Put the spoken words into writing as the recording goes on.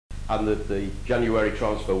And the January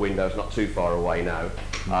transfer window is not too far away now.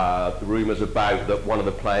 The rumours about that one of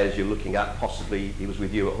the players you're looking at, possibly he was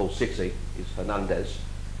with you at Hull City, is Hernandez.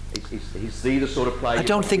 Is he the sort of player? I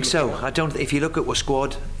don't think so. I don't. If you look at our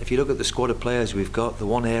squad, if you look at the squad of players we've got, the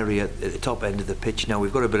one area at the top end of the pitch now,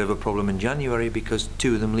 we've got a bit of a problem in January because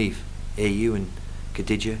two of them leave. AU and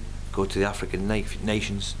Khadija go to the African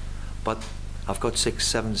nations, but I've got 6,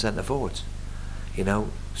 7 centre forwards. You know,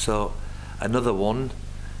 so another one.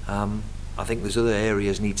 I think there's other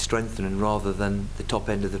areas need strengthening rather than the top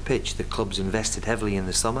end of the pitch. The club's invested heavily in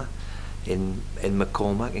the summer, in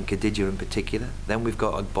McCormack and Khadija in particular. Then we've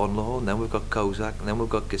got Bonlaw, and then we've got Kozak, and then we've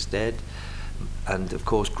got Gestead, and of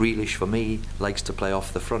course Grealish for me likes to play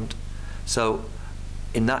off the front. So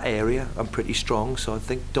in that area I'm pretty strong. So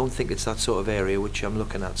don't think it's that sort of area which I'm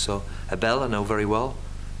looking at. So Abel I know very well,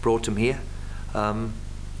 brought him here.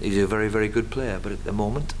 He's a very, very good player, but at the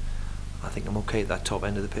moment I think I'm okay at that top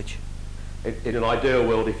end of the pitch. In an ideal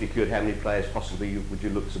world, if you could, how many players possibly would you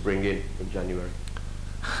look to bring in January?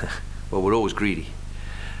 Well, we're always greedy.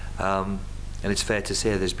 And it's fair to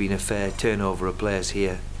say there's been a fair turnover of players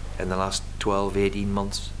here in the last 12, 18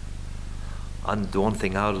 months. And the one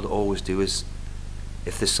thing I'll always do is,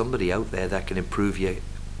 if there's somebody out there that can improve you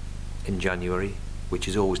in January, which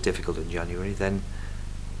is always difficult in January, then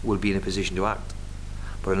we'll be in a position to act.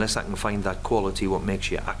 But unless I can find that quality, what makes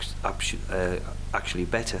you actually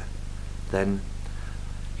better, then,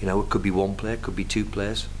 you know, it could be one player, it could be 2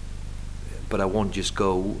 players, but I won't just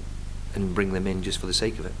go and bring them in just for the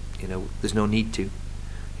sake of it. You know, there's no need to. You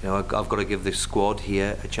know, I've got to give the squad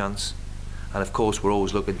here a chance, and of course we're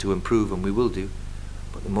always looking to improve, and we will do.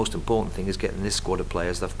 But the most important thing is getting this squad of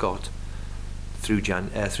players that I've got through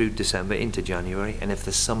December into January, and if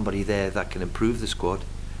there's somebody there that can improve the squad,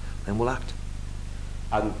 then we'll act.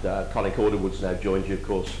 And Colin Corderwood's now joined you, of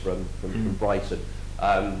course, from Brighton.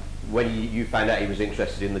 When you found out he was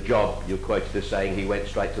interested in the job, you're quoted as saying he went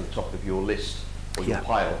straight to the top of your list, or your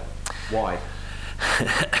pile. Why?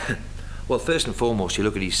 Well, first and foremost, you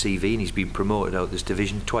look at his CV, and he's been promoted out this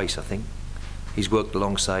division twice, I think. He's worked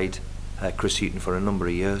alongside Chris Hughton for a number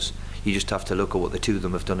of years. You just have to look at what the two of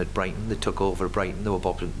them have done at Brighton. They took over Brighton, they were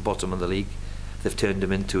bottom of the league. They've turned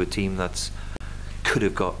them into a team that's could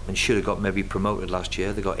have got and should have got maybe promoted last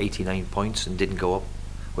year. They got 89 points and didn't go up,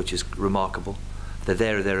 which is remarkable. They're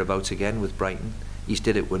there or thereabouts again with Brighton. He's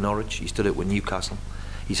did it with Norwich, he's did it with Newcastle.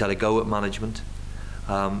 He's had a go at management,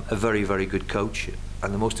 a very, very good coach,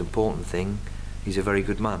 and the most important thing, he's a very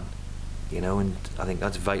good man. You know, and I think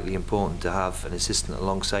that's vitally important to have an assistant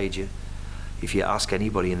alongside you. If you ask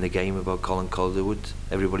anybody in the game about Colin Calderwood,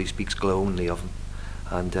 everybody speaks glowingly of him,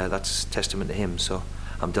 and that's testament to him. So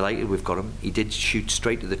I'm delighted we've got him. He did shoot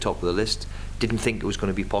straight to the top of the list. Didn't think it was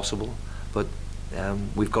going to be possible, but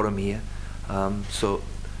we've got him here. So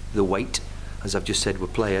the weight, as I've just said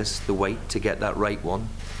with players, the weight to get that right one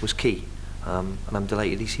was key, and I'm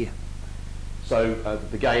delighted he's here. So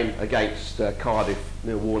the game against Cardiff,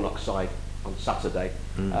 Neil Warnock's side on Saturday.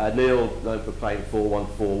 Neil, known for playing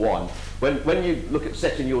 4-1-4-1. When you look at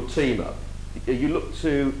setting your team up, you look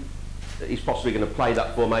to, he's possibly going to play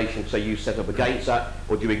that formation, so you set up against that,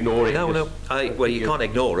 or do you ignore it? No, well, you can't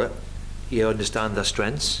ignore it. You understand their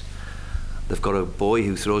strengths. They've got a boy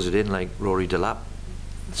who throws it in like Rory Delap,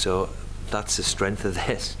 so that's the strength of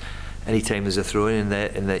this. Anytime there's a throw in their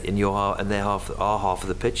half, our half of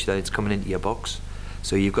the pitch, then it's coming into your box.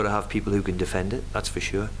 So you've got to have people who can defend it. That's for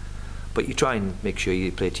sure. But you try and make sure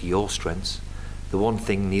you play to your strengths. The one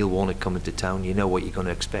thing, Neil Warnock coming to town, you know what you're going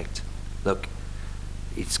to expect. Look,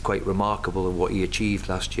 it's quite remarkable in what he achieved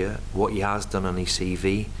last year, what he has done on his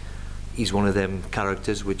CV. He's one of them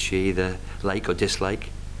characters which you either like or dislike.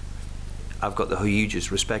 I've got the hugest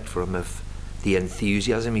respect for him, of the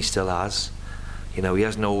enthusiasm he still has. You know, he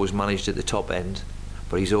hasn't always managed at the top end,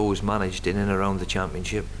 but he's always managed in and around the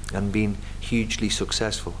championship and been hugely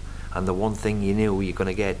successful. And the one thing you know you're going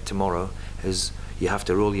to get tomorrow is you have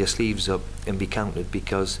to roll your sleeves up and be counted,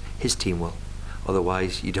 because his team will.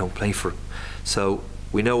 Otherwise, you don't play for him. So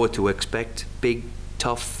we know what to expect. Big,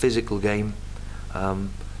 tough, physical game.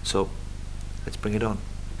 So let's bring it on.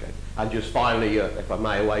 Okay. And just finally, if I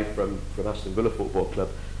may, away from Aston Villa Football Club,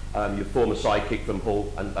 your former sidekick from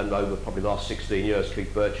Hull and over probably the last 16 years,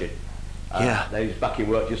 Keith Burchin. Yeah. Now he's back in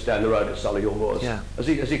work just down the road at Solihull Moors. Yeah. Has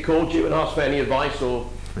he called you and asked for any advice or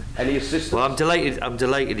any assistance? Well, I'm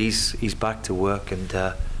delighted he's back to work, and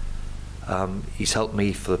he's helped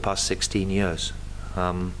me for the past 16 years.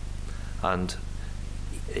 And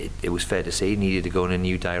it was fair to say he needed to go in a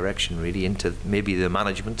new direction, really, into maybe the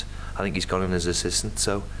management. I think he's gone in as assistant,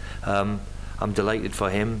 so I'm delighted for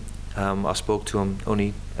him. I spoke to him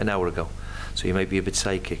only an hour ago, so he might be a bit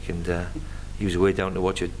psychic, and he was way down to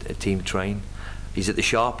watch a team train. He's at the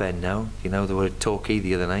sharp end now. You know, they were at Torquay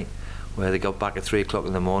the other night, where they got back at 3 o'clock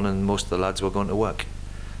in the morning and most of the lads were going to work.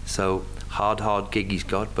 So hard gig he's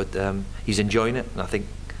got, but he's enjoying it, and I think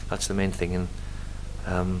that's the main thing,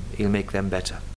 and he'll make them better.